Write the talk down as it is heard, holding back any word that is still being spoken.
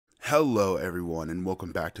Hello everyone and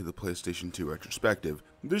welcome back to the PlayStation 2 Retrospective,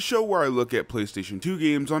 the show where I look at PlayStation 2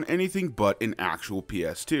 games on anything but an actual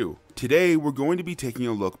PS2. Today we're going to be taking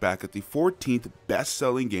a look back at the 14th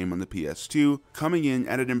best-selling game on the PS2, coming in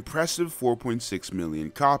at an impressive 4.6 million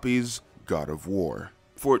copies, God of War.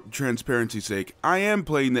 For transparency's sake, I am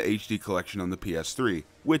playing the HD collection on the PS3,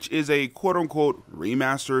 which is a quote-unquote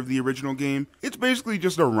remaster of the original game. It's basically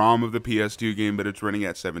just a ROM of the PS2 game, but it's running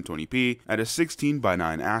at 720p at a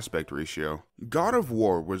 16:9 aspect ratio. God of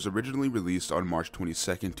War was originally released on March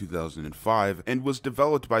 22, 2005, and was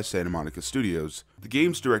developed by Santa Monica Studios. The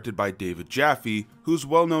game's directed by David Jaffe, who's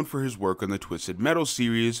well known for his work on the Twisted Metal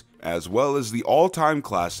series, as well as the all-time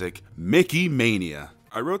classic Mickey Mania.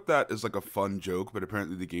 I wrote that as like a fun joke, but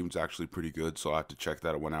apparently the game's actually pretty good, so I'll have to check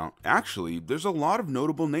that one out. Actually, there's a lot of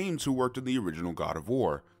notable names who worked on the original God of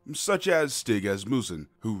War, such as Stig Asmussen,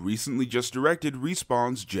 who recently just directed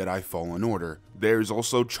Respawn's Jedi Fallen Order. There's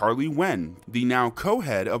also Charlie Wen, the now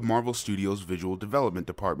co-head of Marvel Studios' Visual Development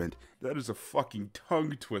Department. That is a fucking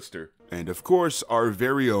tongue twister. And of course, our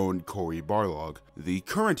very own Cory Barlog, the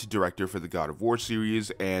current director for the God of War series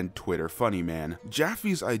and Twitter funny man.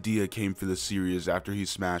 Jaffe's idea came for the series after he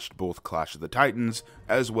smashed both Clash of the Titans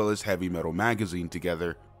as well as Heavy Metal Magazine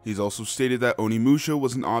together. He's also stated that Onimusha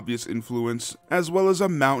was an obvious influence, as well as a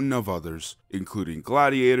mountain of others, including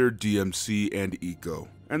Gladiator, DMC, and Eco.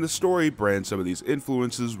 And the story brands some of these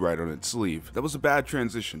influences right on its sleeve. That was a bad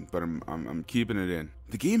transition, but I'm keeping it in.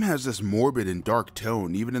 The game has this morbid and dark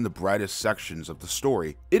tone even in the brightest sections of the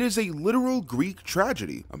story. It is a literal Greek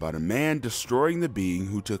tragedy about a man destroying the being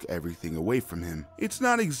who took everything away from him. It's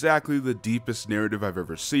not exactly the deepest narrative I've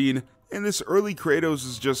ever seen, and this early Kratos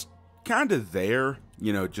is just kinda there.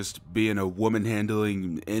 You know, just being a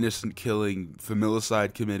woman-handling, innocent-killing,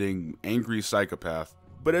 familicide-committing, angry psychopath.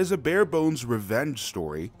 But as a bare-bones revenge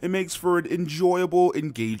story, it makes for an enjoyable,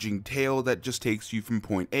 engaging tale that just takes you from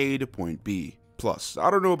point A to point B. Plus, I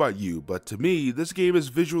don't know about you, but to me, this game is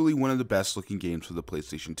visually one of the best-looking games for the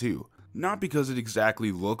PlayStation 2. Not because it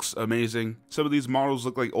exactly looks amazing, some of these models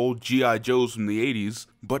look like old G.I. Joes from the 80s,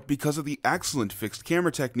 but because of the excellent fixed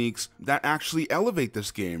camera techniques that actually elevate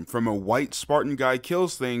this game from a white Spartan guy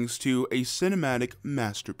kills things to a cinematic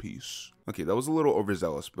masterpiece. Okay, that was a little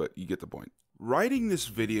overzealous, but you get the point. Writing this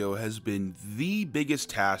video has been the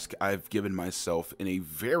biggest task I've given myself in a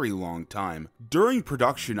very long time. During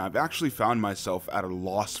production, I've actually found myself at a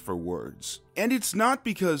loss for words. And it's not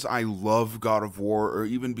because I love God of War or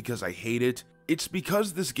even because I hate it. It's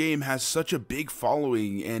because this game has such a big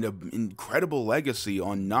following and an incredible legacy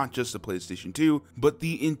on not just the PlayStation 2, but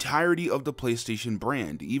the entirety of the PlayStation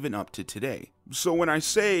brand, even up to today. So when I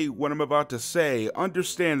say what I'm about to say,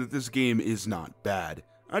 understand that this game is not bad.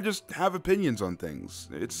 I just have opinions on things.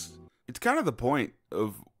 It's kind of the point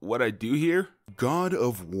of what I do here. God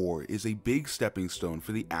of War is a big stepping stone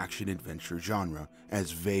for the action-adventure genre,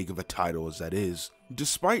 as vague of a title as that is.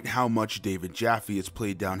 Despite how much David Jaffe has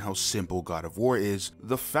played down how simple God of War is,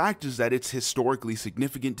 the fact is that it's historically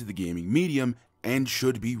significant to the gaming medium and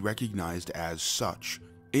should be recognized as such.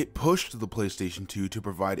 It pushed the PlayStation 2 to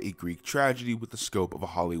provide a Greek tragedy with the scope of a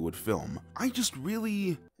Hollywood film. I just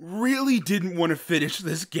really didn't want to finish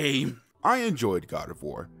this game. I enjoyed God of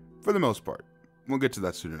War, for the most part. We'll get to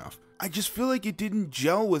that soon enough. I just feel like it didn't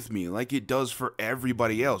gel with me like it does for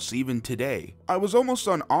everybody else, even today. I was almost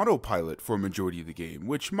on autopilot for a majority of the game,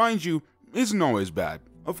 which, mind you, isn't always bad.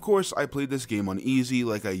 Of course, I played this game on easy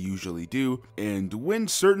like I usually do, and when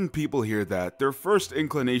certain people hear that, their first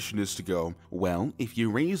inclination is to go, well, if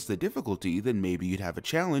you raise the difficulty, then maybe you'd have a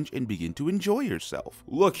challenge and begin to enjoy yourself.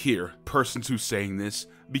 Look here, persons who's saying this,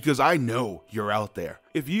 because I know you're out there.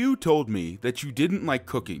 If you told me that you didn't like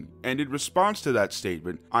cooking, and in response to that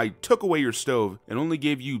statement, I took away your stove and only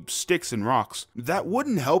gave you sticks and rocks, that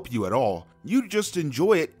wouldn't help you at all. You'd just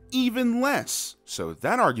enjoy it even less. So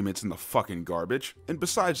that argument's in the fucking garbage. And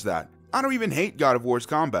besides that, I don't even hate God of War's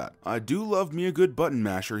combat. I do love me a good button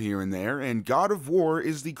masher here and there, and God of War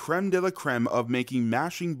is the creme de la creme of making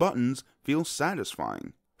mashing buttons feel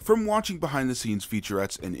satisfying. From watching behind-the-scenes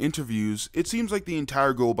featurettes and interviews, it seems like the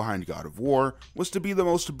entire goal behind God of War was to be the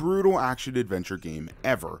most brutal action-adventure game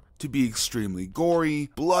ever, to be extremely gory,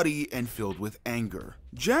 bloody, and filled with anger.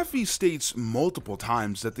 Jaffe states multiple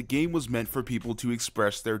times that the game was meant for people to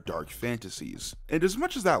express their dark fantasies, and as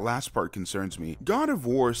much as that last part concerns me, God of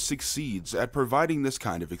War succeeds at providing this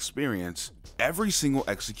kind of experience. Every single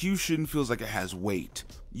execution feels like it has weight.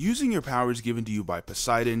 Using your powers given to you by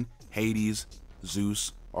Poseidon, Hades,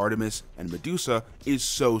 Zeus, Artemis, and Medusa is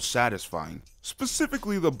so satisfying.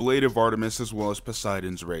 Specifically the Blade of Artemis as well as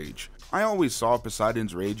Poseidon's Rage. I always saw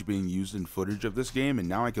Poseidon's Rage being used in footage of this game, and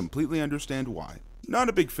now I completely understand why. Not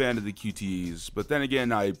a big fan of the QTEs, but then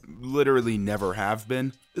again I literally never have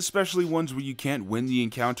been, especially ones where you can't win the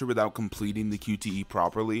encounter without completing the QTE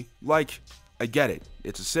properly. Like, I get it,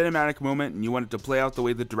 it's a cinematic moment and you want it to play out the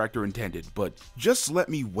way the director intended, but just let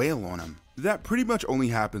me wail on him. That pretty much only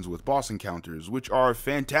happens with boss encounters, which are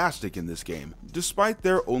fantastic in this game, despite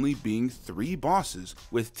there only being 3 bosses,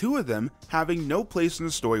 with 2 of them having no place in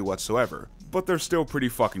the story whatsoever, but they're still pretty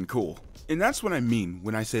fucking cool. And that's what I mean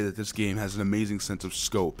when I say that this game has an amazing sense of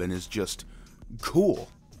scope and is just cool.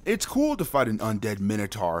 It's cool to fight an undead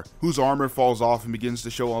minotaur whose armor falls off and begins to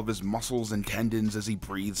show all of his muscles and tendons as he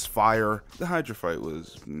breathes fire. The Hydra fight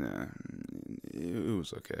was, it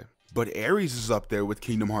was okay. But Ares is up there with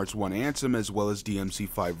Kingdom Hearts 1 Ansem as well as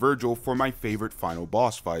DMC5 Virgil for my favorite final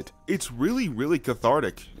boss fight. It's really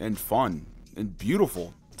cathartic and fun and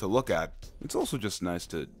beautiful to look at. It's also just nice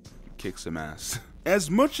to kick some ass.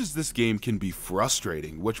 As much as this game can be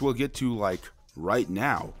frustrating, which we'll get to like right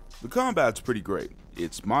now, the combat's pretty great.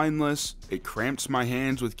 It's mindless, it cramps my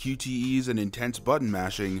hands with QTEs and intense button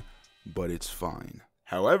mashing, but it's fine.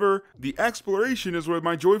 However, the exploration is where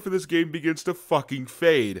my joy for this game begins to fucking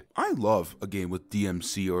fade. I love a game with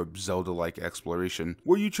DMC or Zelda-like exploration,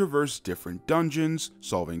 where you traverse different dungeons,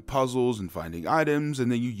 solving puzzles and finding items,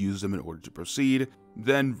 and then you use them in order to proceed,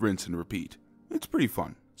 then rinse and repeat. It's pretty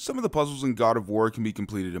fun. Some of the puzzles in God of War can be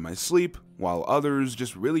completed in my sleep, while others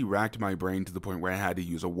just really racked my brain to the point where I had to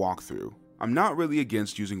use a walkthrough. I'm not really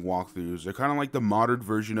against using walkthroughs, they're kind of like the modern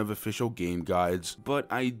version of official game guides,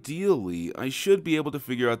 but ideally, I should be able to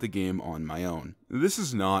figure out the game on my own. This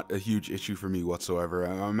is not a huge issue for me whatsoever,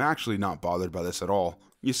 I'm actually not bothered by this at all.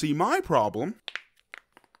 You see, my problem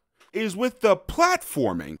is with the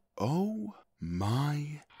platforming. Oh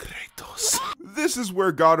my Kratos. This is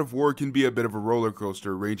where God of War can be a bit of a roller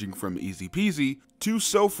coaster, ranging from easy peasy to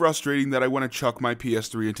so frustrating that I want to chuck my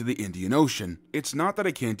PS3 into the Indian Ocean. It's not that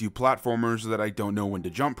I can't do platformers or that I don't know when to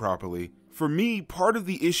jump properly. For me, part of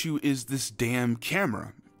the issue is this damn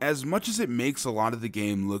camera. As much as it makes a lot of the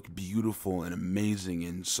game look beautiful and amazing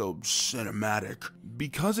and so cinematic,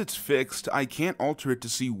 because it's fixed, I can't alter it to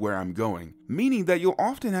see where I'm going, meaning that you'll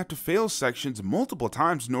often have to fail sections multiple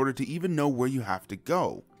times in order to even know where you have to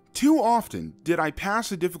go. Too often did I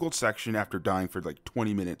pass a difficult section after dying for like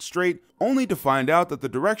 20 minutes straight, only to find out that the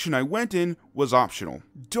direction I went in was optional.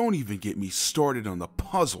 Don't even get me started on the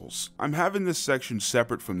puzzles. I'm having this section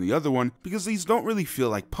separate from the other one because these don't really feel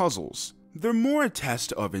like puzzles. They're more a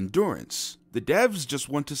test of endurance. The devs just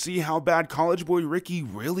want to see how bad college boy Ricky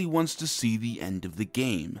really wants to see the end of the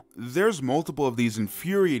game. There's multiple of these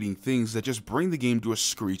infuriating things that just bring the game to a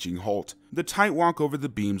screeching halt. The tight walk over the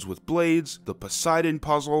beams with blades, the Poseidon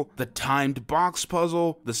puzzle, the timed box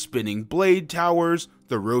puzzle, the spinning blade towers,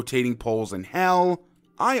 the rotating poles in hell.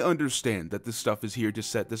 I understand that this stuff is here to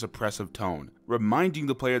set this oppressive tone, reminding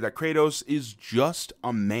the player that Kratos is just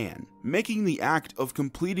a man, making the act of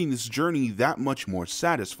completing this journey that much more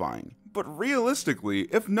satisfying. But realistically,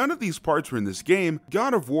 if none of these parts were in this game,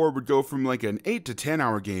 God of War would go from like an 8 to 10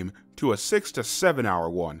 hour game to a 6 to 7 hour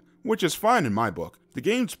one, which is fine in my book. The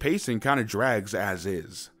game's pacing kinda drags as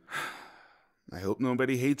is. I hope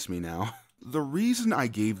nobody hates me now. The reason I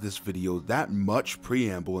gave this video that much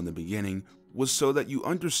preamble in the beginning was so that you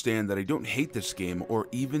understand that I don't hate this game or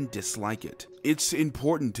even dislike it. It's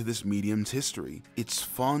important to this medium's history. It's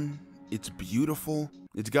fun, it's beautiful,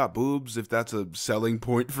 it's got boobs if that's a selling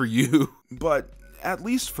point for you. But at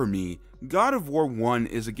least for me, God of War 1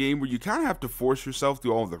 is a game where you kind of have to force yourself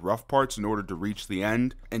through all of the rough parts in order to reach the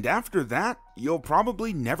end, and after that, you'll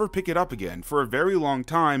probably never pick it up again for a very long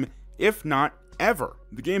time, if not ever.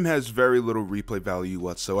 The game has very little replay value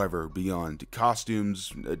whatsoever beyond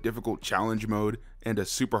costumes, a difficult challenge mode, and a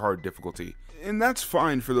super hard difficulty. And that's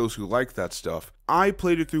fine for those who like that stuff. I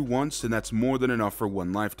played it through once and that's more than enough for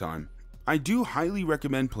one lifetime. I do highly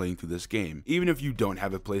recommend playing through this game, even if you don't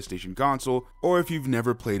have a PlayStation console, or if you've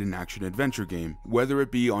never played an action-adventure game. Whether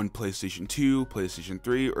it be on PlayStation 2, PlayStation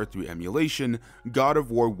 3, or through emulation, God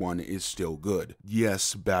of War 1 is still good.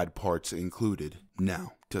 Yes, bad parts included.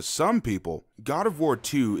 Now, to some people, God of War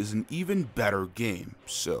 2 is an even better game.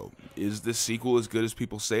 So, is this sequel as good as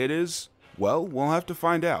people say it is? Well, we'll have to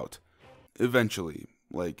find out. Eventually,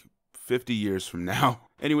 like 50 years from now.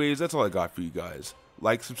 Anyways, that's all I got for you guys.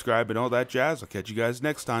 Like, subscribe, and all that jazz. I'll catch you guys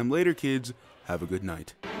next time. Later, kids. Have a good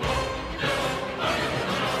night.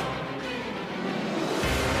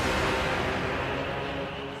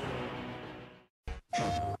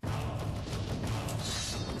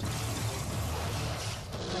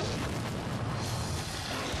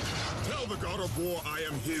 God of War, I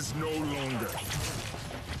am his no longer.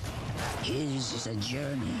 His is a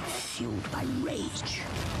journey fueled by rage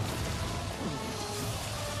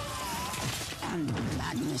and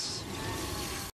madness.